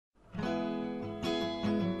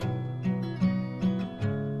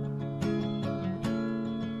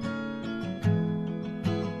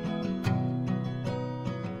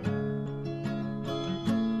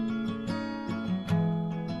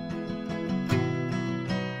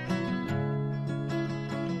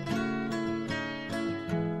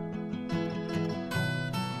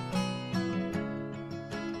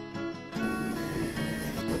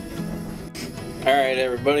Alright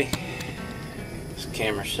everybody, this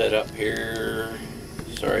camera set up here,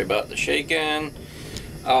 sorry about the shaking.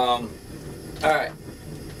 Alright,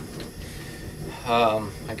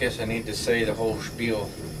 I guess I need to say the whole spiel.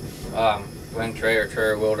 Glen Trail or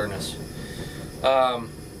Trail Wilderness.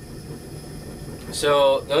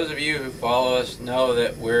 So those of you who follow us know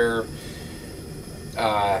that we're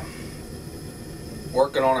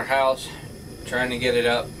working on our house, trying to get it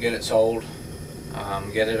up, get it sold,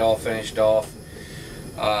 get it all finished off.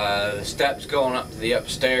 The steps going up to the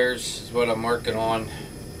upstairs is what I'm working on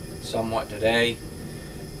somewhat today.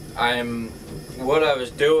 What I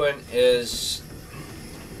was doing is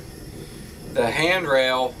the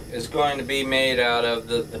handrail is going to be made out of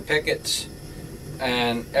the pickets,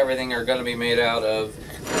 and everything are going to be made out of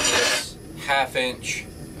this 1/2 inch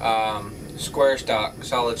square stock,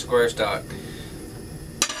 solid square stock.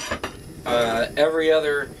 Every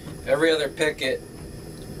other picket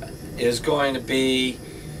is going to be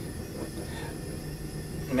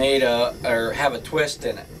made or have a twist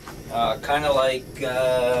in it, kind of like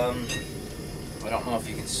I don't know if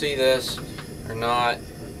you can see this or not,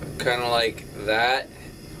 kind of like that.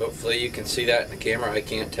 Hopefully you can see that in the camera. I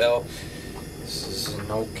can't tell. This is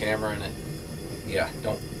no camera in it. Yeah,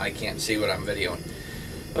 I can't see what I'm videoing.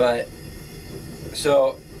 But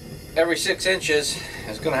so every 6 inches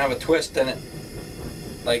is going to have a twist in it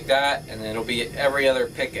like that, and it'll be every other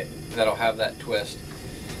picket that'll have that twist.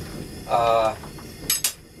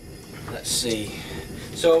 Let's see.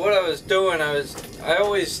 So what I was doing,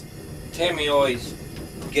 Tammy always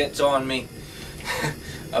gets on me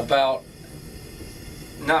about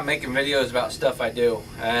not making videos about stuff I do,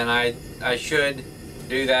 and I should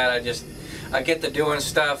do that. I get to doing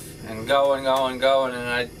stuff and going, and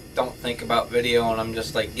I don't think about video, and I'm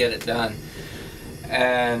just like, get it done.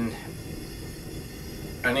 And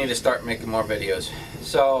I need to start making more videos.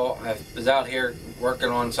 So I was out here working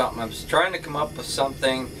on something. I was trying to come up with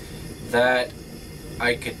something that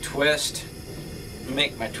I could twist,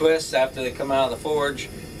 make my twists after they come out of the forge,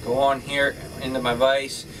 go on here into my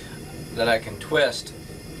vise, that I can twist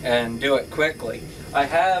and do it quickly. I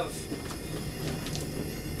have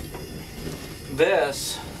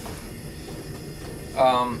this,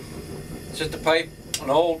 it's just an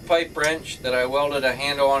old pipe wrench that I welded a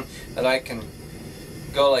handle on that I can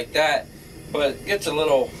go like that, but it gets a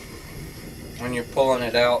little, when you're pulling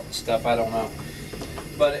it out and stuff, I don't know.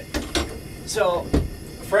 But so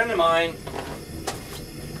a friend of mine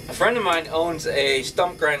owns a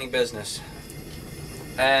stump grinding business,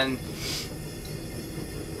 and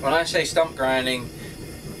when I say stump grinding,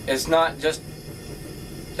 it's not just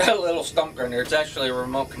a little stump grinder. It's actually a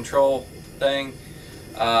remote control thing.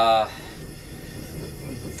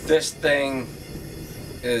 This thing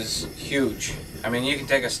is huge. I mean, you can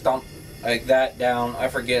take a stump like that down. I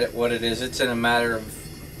forget what it is. It's in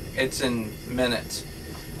minutes.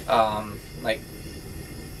 Like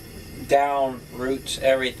down, roots,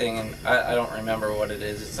 everything, and I don't remember what it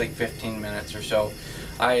is. It's like 15 minutes or so.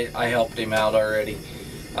 I helped him out already.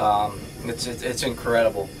 It's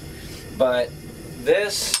incredible. But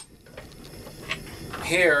this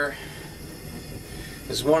here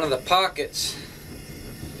is one of the pockets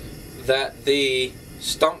that the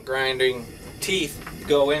stump grinding teeth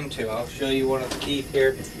go into. I'll show you one of the teeth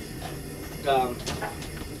here.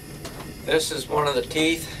 This is one of the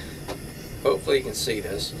teeth. Hopefully you can see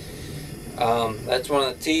this. That's one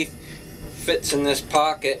of the teeth. Fits in this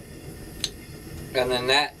pocket, and then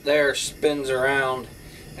that there spins around,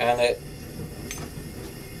 and it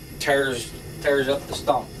tears up the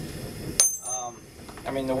stump.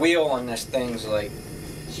 I mean, the wheel on this thing's like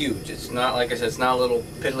huge. It's not, like I said, it's not a little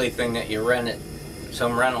piddly thing that you rent at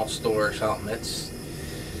some rental store or something. It's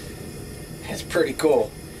pretty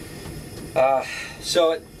cool.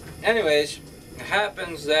 Anyways, it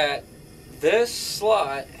happens that this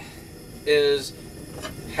slot is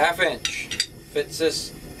 1/2 inch. Fits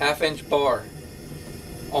this 1/2 inch bar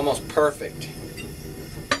almost perfect.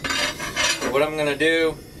 So what I'm going to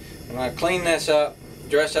do, I'm going to clean this up,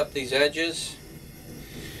 dress up these edges,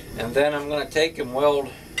 and then I'm going to take and weld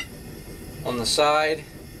on the side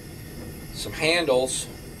some handles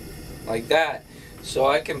like that, so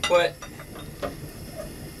I can put,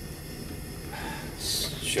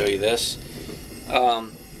 show you this,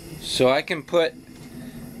 so I can put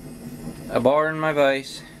a bar in my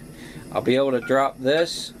vise. I'll be able to drop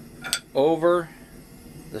this over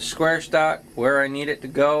the square stock where I need it to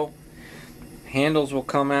go. Handles will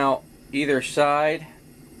come out either side,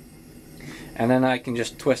 and then I can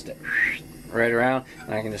just twist it right around,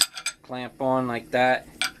 and I can just clamp on like that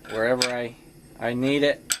wherever I need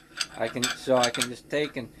it. So I can just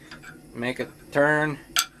take and make a turn,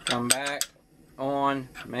 come back on,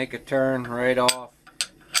 make a turn, right off,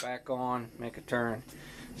 back on, make a turn.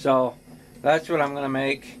 So that's what I'm gonna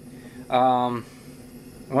make.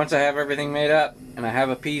 Once I have everything made up and I have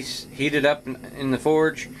a piece heated up in the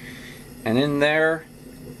forge, and in there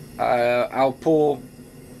I'll pull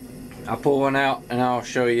one out and I'll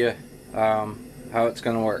show you how it's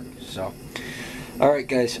gonna work. So alright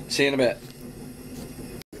guys, see you in a bit.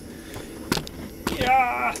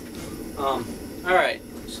 Yeah. Alright,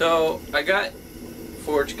 so I got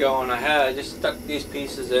forge going. I just stuck these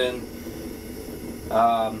pieces in,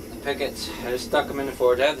 the pickets. I just stuck them in the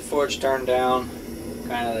forge. I have the forge turned down,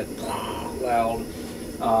 kind of loud,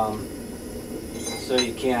 so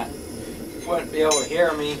you wouldn't be able to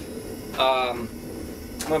hear me.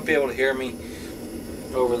 Wouldn't be able to hear me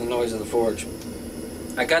over the noise of the forge.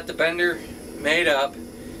 I got the bender made up.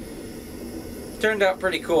 Turned out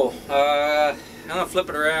pretty cool. I'm gonna flip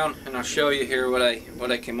it around and I'll show you here what I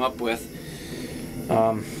came up with.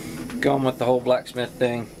 Going with the whole blacksmith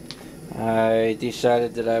thing, I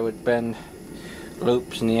decided that I would bend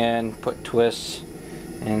loops in the end, put twists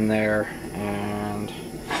in there, and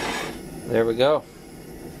there we go.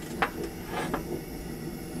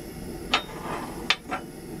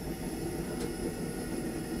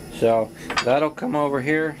 So that'll come over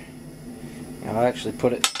here. I'll actually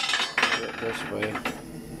put it this way.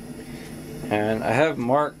 And I have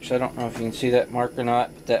marks. I don't know if you can see that mark or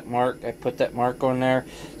not, but that mark, I put that mark on there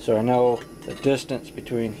so I know the distance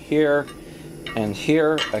between here and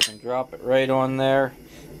here. I can drop it right on there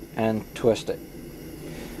and twist it.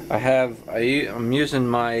 I'm using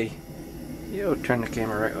my, turn the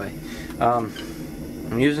camera right way.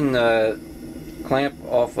 I'm using the clamp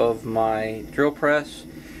off of my drill press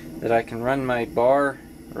that I can run my bar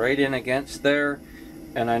right in against there,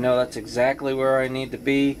 and I know that's exactly where I need to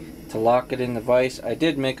be to lock it in the vise. I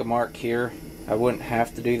did make a mark here. I wouldn't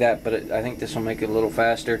have to do that, but I think this will make it a little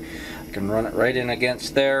faster. I can run it right in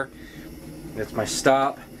against there. That's my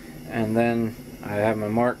stop, and then I have my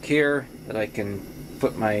mark here that I can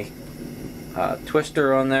put my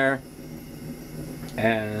twister on there,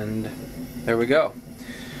 and there we go.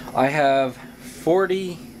 I have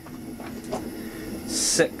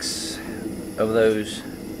 46 of those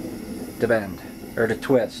to bend, or to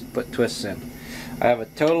twist, put twists in. I have a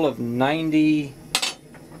total of 90, I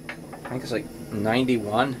think it's like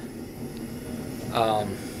 91 of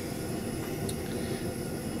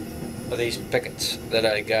these pickets that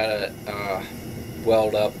I gotta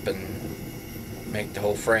weld up and make the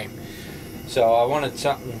whole frame. So I wanted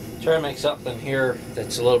something, try to make something here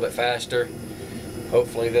that's a little bit faster.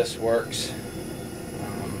 Hopefully this works.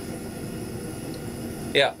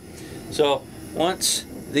 Yeah, so once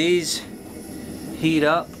these heat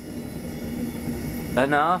up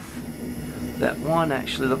enough, that one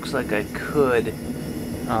actually looks like I could put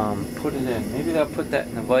it in. Maybe I'll put that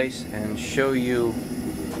in the vise and show you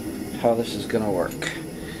how this is gonna work.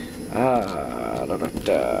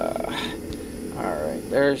 Alright,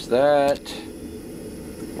 there's that.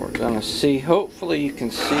 We're gonna see, hopefully you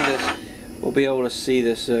can see this. We'll be able to see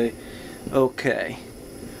this okay.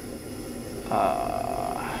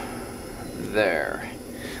 There.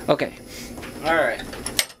 Okay. Alright.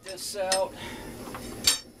 Get this out.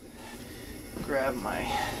 Grab my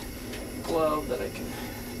glove that I can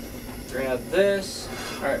grab this.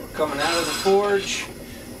 Alright, we're coming out of the forge.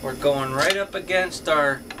 We're going right up against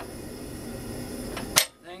our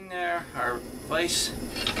thing there, our vise.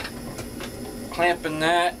 Clamping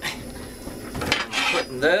that.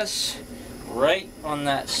 Putting this right on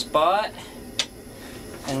that spot.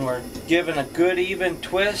 And we're giving a good even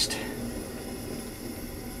twist.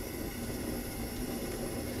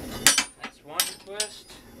 That's one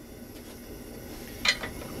twist.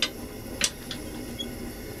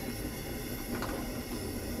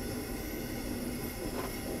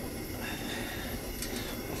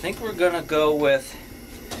 I think we're gonna go with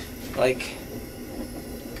like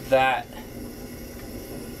that.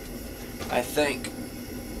 I think.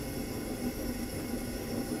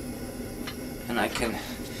 And I can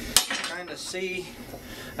kind of see,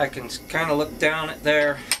 I can kind of look down at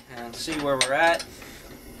there and see where we're at,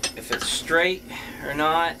 if it's straight or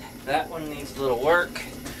not. That one needs a little work.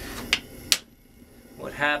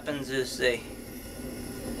 What happens is they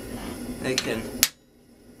can,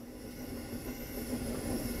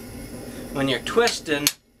 when you're twisting,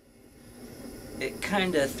 it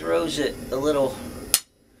kind of throws it a little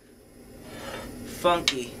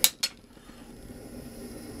funky.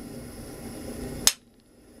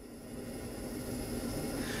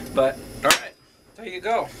 But, alright, there you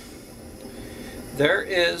go. There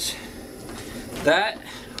is that.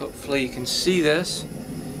 Hopefully you can see this.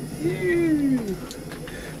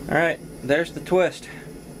 Alright, there's the twist.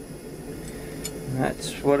 And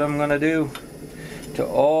that's what I'm gonna do to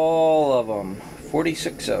all of them,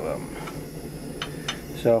 46 of them.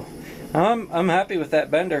 So I'm happy with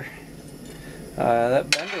that bender. That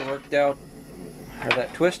bender worked out, or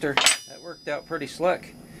that twister, that worked out pretty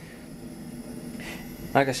slick.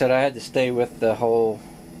 Like I said, I had to stay with the whole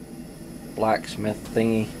blacksmith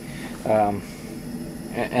thingy,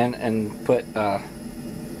 and put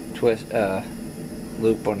twist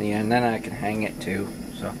loop on the end. Then I can hang it too,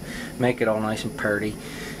 so make it all nice and purty.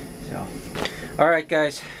 So, all right,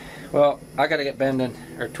 guys. Well, I gotta get bending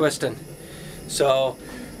or twisting. So,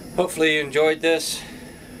 hopefully you enjoyed this.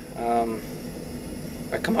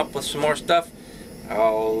 If I come up with some more stuff,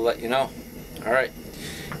 I'll let you know. All right.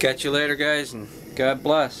 Catch you later, guys, and God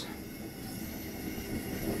bless.